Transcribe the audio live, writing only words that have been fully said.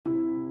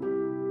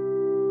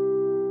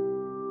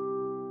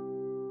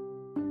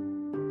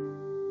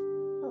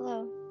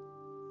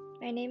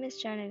My name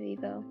is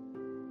Genevieve.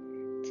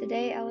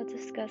 Today I will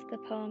discuss the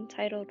poem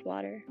titled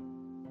Water.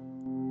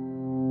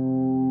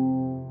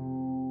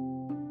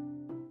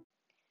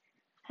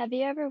 Have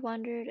you ever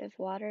wondered if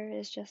water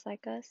is just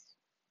like us?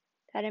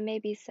 That it may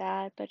be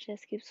sad but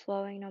just keeps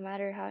flowing no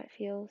matter how it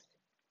feels,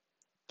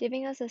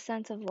 giving us a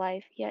sense of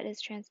life yet is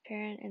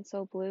transparent and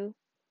so blue.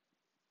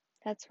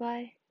 That's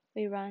why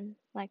we run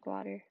like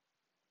water.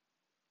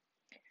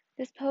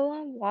 This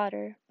poem,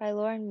 Water, by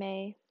Lauren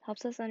May,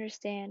 helps us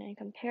understand and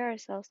compare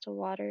ourselves to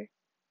water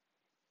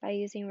by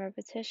using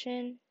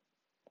repetition,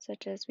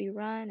 such as we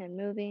run and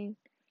moving,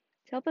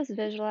 to help us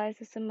visualize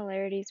the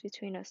similarities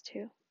between us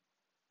two.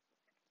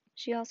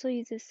 She also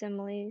uses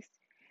similes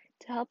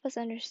to help us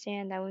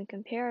understand that when we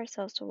compare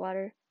ourselves to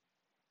water,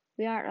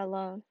 we aren't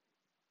alone.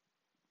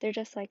 They're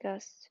just like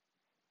us.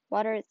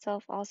 Water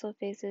itself also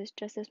faces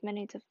just as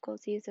many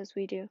difficulties as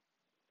we do.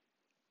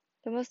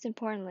 But most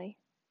importantly,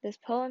 this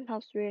poem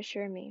helps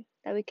reassure me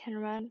that we can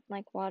run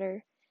like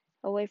water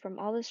away from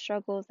all the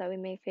struggles that we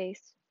may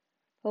face,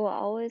 but we'll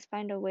always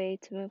find a way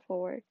to move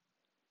forward.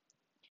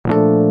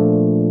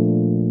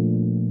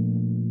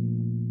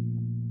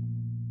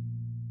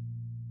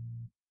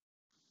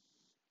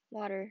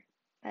 Water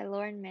by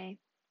Lauren May.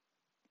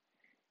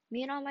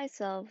 Me and all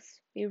myselves,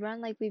 we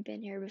run like we've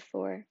been here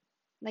before,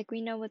 like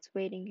we know what's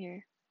waiting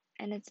here,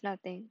 and it's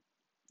nothing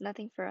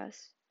for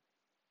us.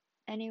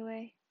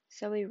 Anyway,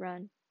 so we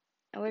run,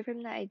 away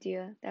from the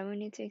idea that we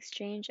need to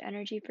exchange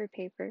energy for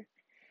paper,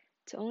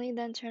 to only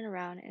then turn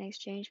around and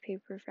exchange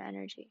paper for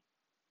energy.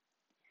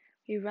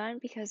 We run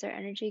because our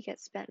energy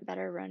gets spent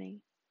better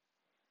running.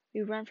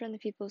 We run from the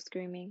people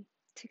screaming,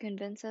 to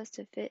convince us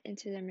to fit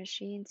into their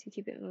machine to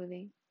keep it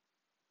moving.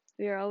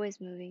 We are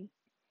always moving,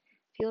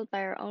 fueled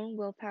by our own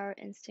willpower,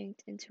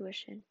 instinct,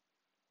 intuition.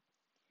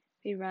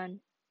 We run,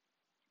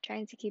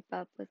 trying to keep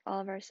up with all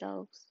of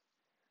ourselves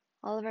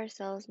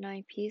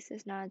knowing peace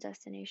is not a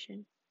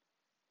destination.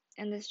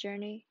 And this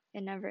journey,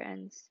 it never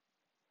ends.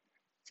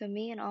 So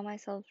me and all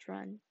myselves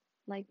run,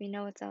 like we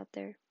know what's out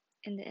there,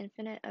 in the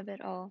infinite of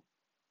it all.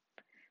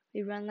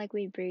 We run like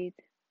we breathe,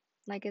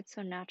 like it's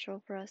so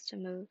natural for us to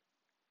move,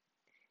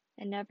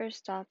 and never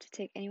stop to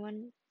take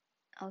anyone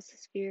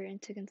else's fear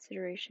into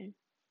consideration.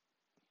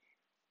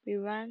 We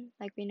run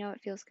like we know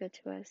it feels good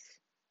to us,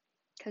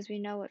 'cause we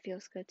know what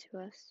feels good to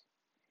us.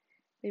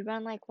 We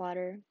run like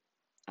water,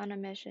 on a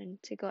mission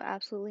to go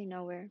absolutely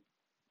nowhere,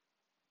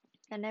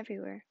 and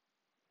everywhere.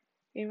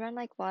 We run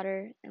like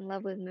water, in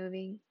love with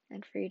moving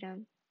and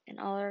freedom and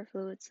all our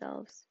fluid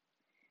selves.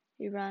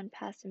 We run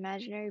past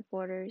imaginary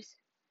borders.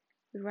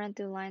 We run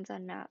through lines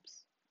on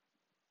maps.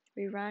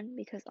 We run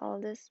because all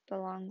this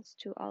belongs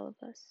to all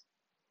of us.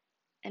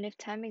 And if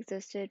time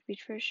existed, we'd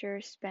for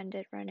sure spend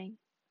it running.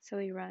 So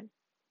we run,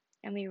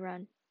 and we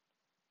run,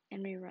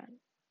 and we run.